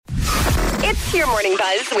It's your Morning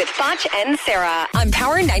Buzz with Foch and Sarah on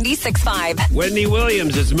Power 96.5. Wendy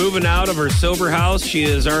Williams is moving out of her sober house. She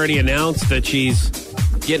has already announced that she's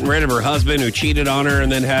getting rid of her husband who cheated on her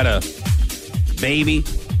and then had a baby.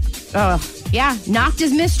 Yeah, knocked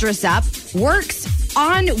his mistress up, works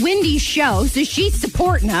on Wendy's show, so she's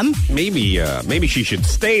supporting him. Maybe she should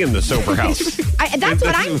stay in the sober house. That's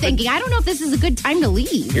what I'm thinking. I don't know if this is a good time to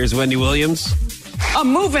leave. Here's Wendy Williams.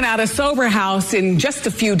 I'm moving out of sober house in just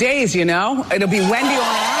a few days, you know. It'll be Wendy on her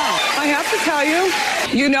own. I have to tell you,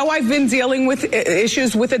 I've been dealing with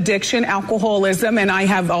issues with addiction, alcoholism, and I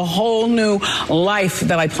have a whole new life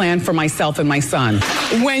that I plan for myself and my son.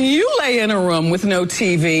 When you lay in a room with no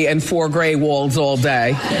TV and 4 gray walls all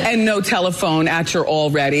day and no telephone at your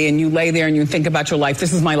all ready, and you lay there and you think about your life,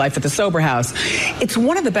 this is my life at the sober house. It's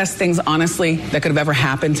one of the best things, honestly, that could have ever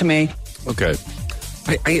happened to me. Okay.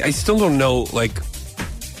 I still don't know,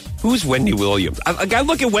 who's Wendy Williams? I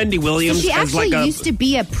look at Wendy Williams She as actually used to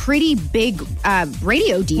be a pretty big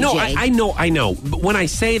radio DJ. No, I know. But when I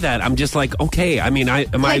say that, I'm just like, okay. I mean,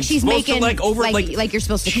 am I she's supposed making, to over like you're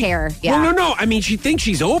supposed to care? Yeah. Well, no. I mean, she thinks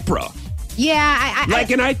she's Oprah. Yeah,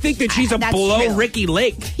 and I think that she's below true. Ricky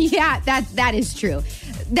Lake. Yeah, that is true.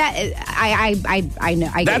 That I know.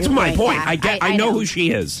 That's my point. Yeah, I know who she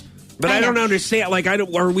is. But I don't understand.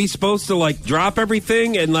 Are we supposed to drop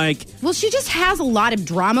everything and Well, she just has a lot of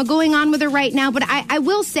drama going on with her right now. But I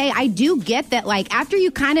will say I do get that. After you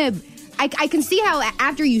kind of, I can see how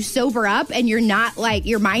after you sober up and you're not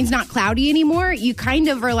your mind's not cloudy anymore. You kind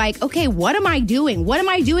of are like, okay, what am I doing? What am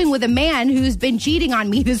I doing with a man who's been cheating on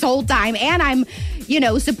me this whole time? And I'm,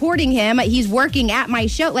 supporting him. He's working at my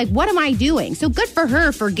show. What am I doing? So good for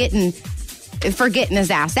her for getting his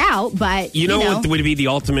ass out. But you know what would be the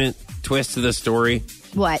ultimate twist to the story?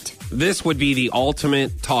 What? This would be the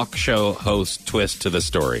ultimate talk show host twist to the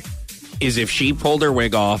story. Is if she pulled her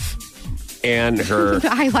wig off and her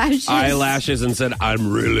eyelashes and said,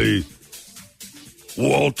 "I'm really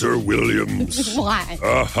Walter Williams." What?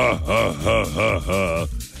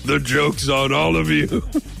 The joke's on all of you.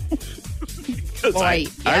 Boy,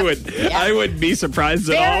 I wouldn't be surprised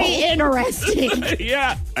at all. Very interesting.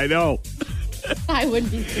 Yeah, I know. I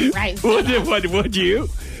wouldn't be surprised. Would you?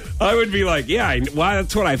 I would be like,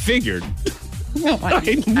 that's what I figured.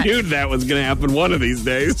 I knew that was going to happen one of these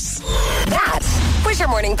days. That was your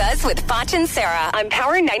Morning Buzz with Foch and Sarah on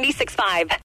Power 96.5.